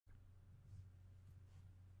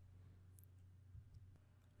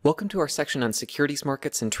Welcome to our section on securities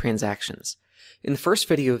markets and transactions. In the first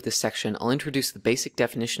video of this section, I'll introduce the basic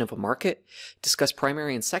definition of a market, discuss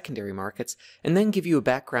primary and secondary markets, and then give you a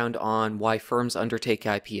background on why firms undertake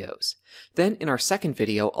IPOs. Then, in our second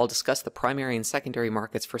video, I'll discuss the primary and secondary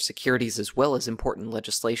markets for securities as well as important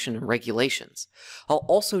legislation and regulations. I'll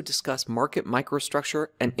also discuss market microstructure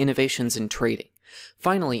and innovations in trading.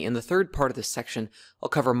 Finally, in the third part of this section, I'll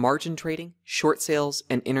cover margin trading, short sales,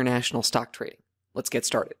 and international stock trading. Let's get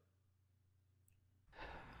started.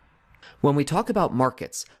 When we talk about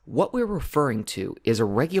markets, what we're referring to is a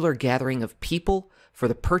regular gathering of people for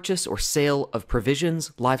the purchase or sale of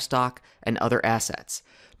provisions, livestock, and other assets.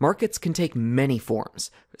 Markets can take many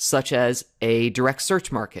forms, such as a direct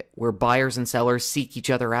search market, where buyers and sellers seek each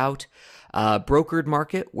other out, a brokered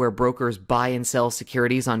market, where brokers buy and sell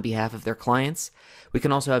securities on behalf of their clients. We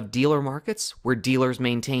can also have dealer markets, where dealers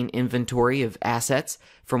maintain inventory of assets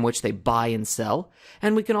from which they buy and sell.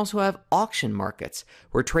 And we can also have auction markets,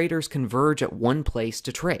 where traders converge at one place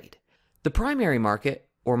to trade. The primary market,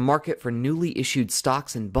 or market for newly issued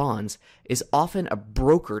stocks and bonds, is often a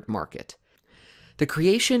brokered market. The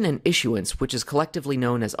creation and issuance, which is collectively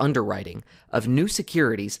known as underwriting, of new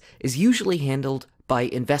securities is usually handled by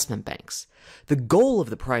investment banks. The goal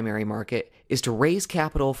of the primary market is to raise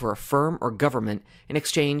capital for a firm or government in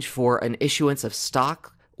exchange for an issuance of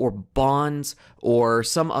stock or bonds or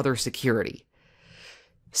some other security.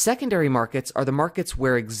 Secondary markets are the markets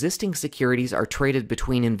where existing securities are traded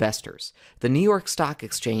between investors. The New York Stock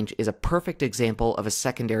Exchange is a perfect example of a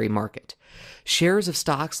secondary market. Shares of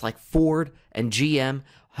stocks like Ford and GM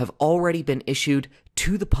have already been issued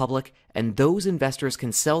to the public, and those investors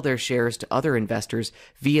can sell their shares to other investors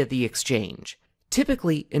via the exchange.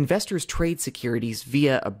 Typically, investors trade securities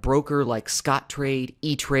via a broker like Scottrade,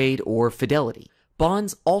 E-Trade, or Fidelity.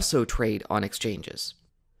 Bonds also trade on exchanges.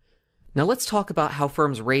 Now let's talk about how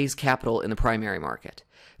firms raise capital in the primary market.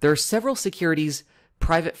 There are several securities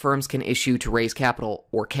private firms can issue to raise capital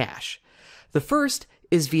or cash. The first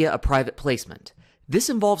is via a private placement. This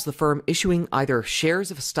involves the firm issuing either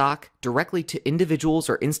shares of stock directly to individuals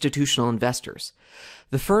or institutional investors.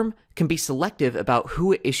 The firm can be selective about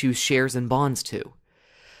who it issues shares and bonds to.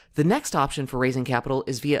 The next option for raising capital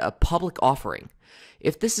is via a public offering.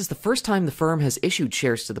 If this is the first time the firm has issued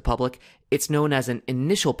shares to the public, it's known as an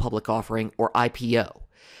initial public offering, or IPO.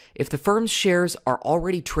 If the firm's shares are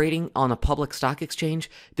already trading on a public stock exchange,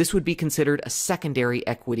 this would be considered a secondary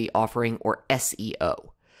equity offering, or SEO.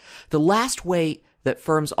 The last way that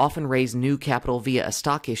firms often raise new capital via a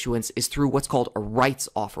stock issuance is through what's called a rights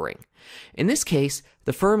offering. In this case,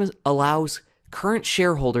 the firm allows current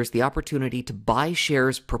shareholders the opportunity to buy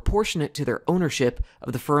shares proportionate to their ownership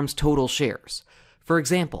of the firm's total shares. For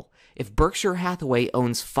example, if Berkshire Hathaway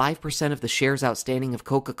owns 5% of the shares outstanding of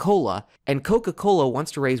Coca-Cola, and Coca-Cola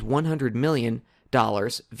wants to raise $100 million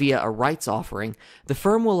via a rights offering, the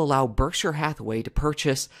firm will allow Berkshire Hathaway to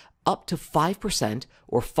purchase up to 5%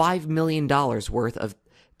 or $5 million worth of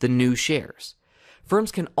the new shares.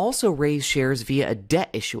 Firms can also raise shares via a debt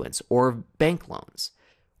issuance or bank loans.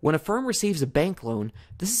 When a firm receives a bank loan,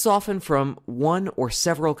 this is often from one or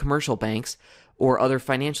several commercial banks or other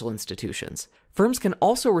financial institutions. Firms can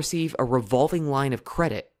also receive a revolving line of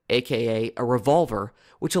credit, aka a revolver,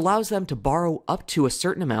 which allows them to borrow up to a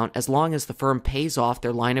certain amount as long as the firm pays off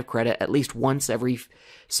their line of credit at least once every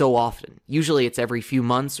so often. Usually it's every few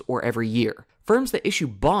months or every year. Firms that issue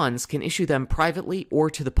bonds can issue them privately or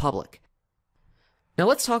to the public. Now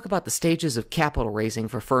let's talk about the stages of capital raising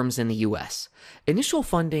for firms in the US. Initial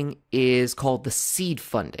funding is called the seed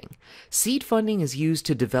funding. Seed funding is used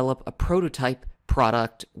to develop a prototype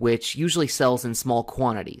product which usually sells in small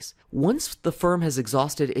quantities. Once the firm has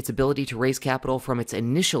exhausted its ability to raise capital from its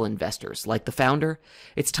initial investors, like the founder,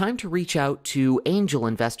 it's time to reach out to angel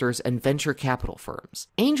investors and venture capital firms.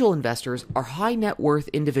 Angel investors are high net worth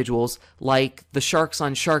individuals like the sharks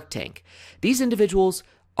on Shark Tank. These individuals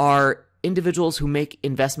are individuals who make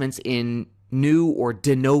investments in new or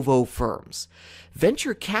de novo firms.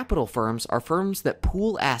 Venture capital firms are firms that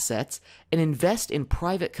pool assets and invest in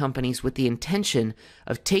private companies with the intention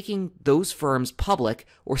of taking those firms public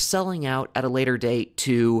or selling out at a later date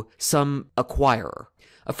to some acquirer.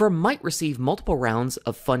 A firm might receive multiple rounds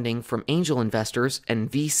of funding from angel investors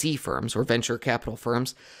and VC firms or venture capital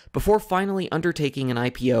firms before finally undertaking an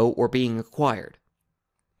IPO or being acquired.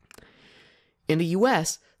 In the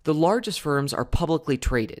US, the largest firms are publicly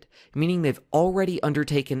traded, meaning they've already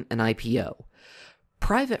undertaken an IPO.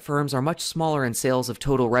 Private firms are much smaller in sales of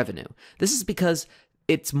total revenue. This is because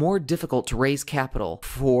it's more difficult to raise capital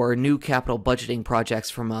for new capital budgeting projects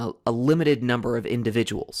from a limited number of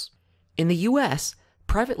individuals. In the US,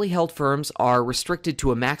 privately held firms are restricted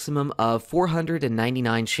to a maximum of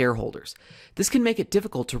 499 shareholders. This can make it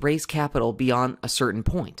difficult to raise capital beyond a certain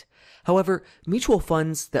point. However, mutual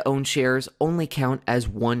funds that own shares only count as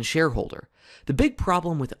one shareholder. The big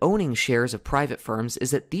problem with owning shares of private firms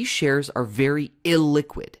is that these shares are very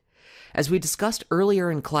illiquid. As we discussed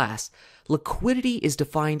earlier in class, liquidity is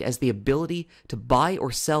defined as the ability to buy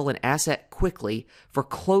or sell an asset quickly for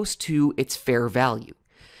close to its fair value.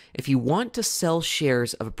 If you want to sell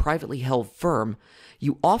shares of a privately held firm,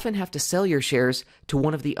 you often have to sell your shares to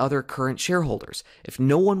one of the other current shareholders. If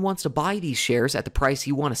no one wants to buy these shares at the price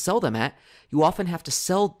you want to sell them at, you often have to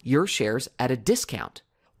sell your shares at a discount.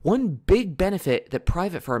 One big benefit that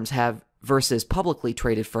private firms have versus publicly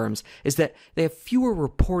traded firms is that they have fewer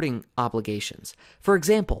reporting obligations. For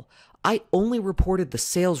example, I only reported the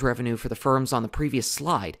sales revenue for the firms on the previous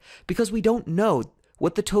slide because we don't know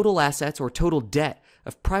what the total assets or total debt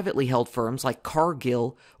of privately held firms like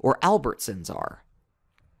Cargill or Albertsons are.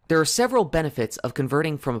 There are several benefits of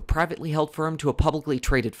converting from a privately held firm to a publicly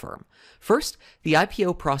traded firm. First, the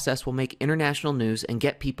IPO process will make international news and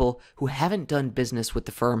get people who haven't done business with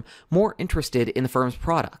the firm more interested in the firm's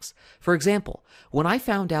products. For example, when I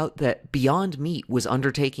found out that Beyond Meat was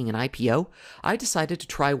undertaking an IPO, I decided to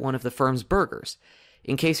try one of the firm's burgers.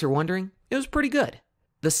 In case you're wondering, it was pretty good.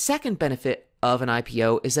 The second benefit of an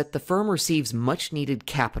IPO is that the firm receives much needed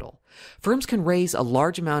capital. Firms can raise a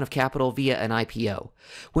large amount of capital via an IPO.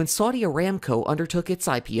 When Saudi Aramco undertook its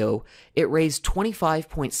IPO, it raised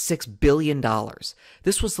 $25.6 billion.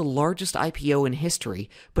 This was the largest IPO in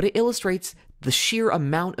history, but it illustrates the sheer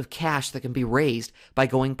amount of cash that can be raised by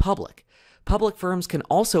going public. Public firms can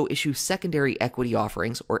also issue secondary equity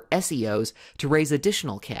offerings, or SEOs, to raise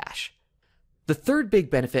additional cash. The third big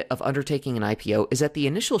benefit of undertaking an IPO is that the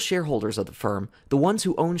initial shareholders of the firm, the ones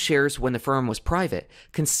who owned shares when the firm was private,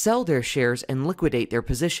 can sell their shares and liquidate their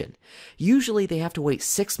position. Usually they have to wait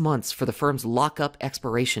 6 months for the firm's lockup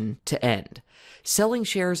expiration to end. Selling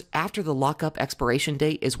shares after the lockup expiration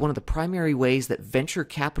date is one of the primary ways that venture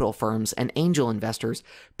capital firms and angel investors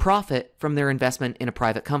profit from their investment in a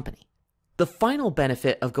private company. The final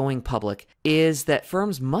benefit of going public is that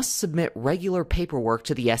firms must submit regular paperwork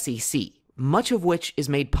to the SEC, much of which is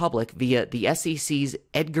made public via the SEC's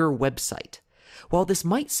EDGAR website. While this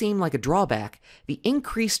might seem like a drawback, the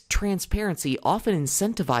increased transparency often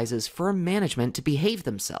incentivizes firm management to behave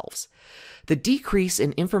themselves. The decrease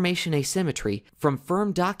in information asymmetry from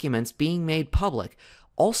firm documents being made public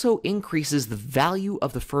also increases the value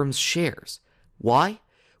of the firm's shares. Why?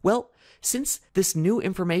 Well, since this new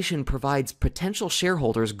information provides potential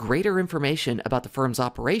shareholders greater information about the firm's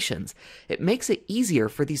operations, it makes it easier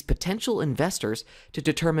for these potential investors to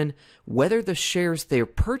determine whether the shares they're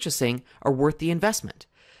purchasing are worth the investment.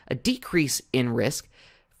 A decrease in risk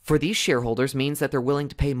for these shareholders means that they're willing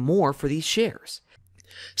to pay more for these shares.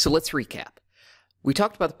 So let's recap. We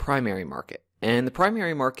talked about the primary market. And the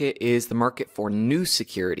primary market is the market for new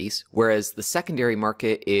securities, whereas the secondary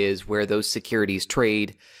market is where those securities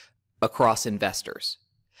trade across investors.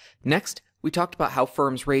 Next, we talked about how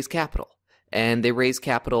firms raise capital, and they raise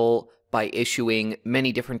capital by issuing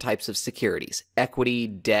many different types of securities: equity,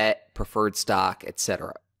 debt, preferred stock,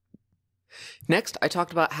 etc. Next, I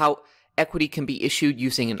talked about how equity can be issued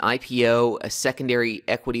using an IPO, a secondary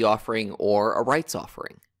equity offering, or a rights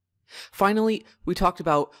offering. Finally, we talked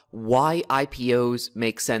about why IPOs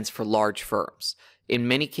make sense for large firms. In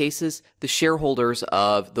many cases, the shareholders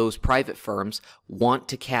of those private firms want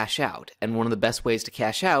to cash out, and one of the best ways to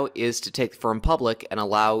cash out is to take the firm public and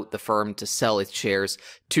allow the firm to sell its shares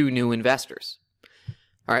to new investors.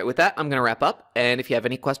 All right, with that, I'm going to wrap up, and if you have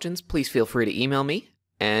any questions, please feel free to email me,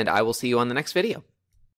 and I will see you on the next video.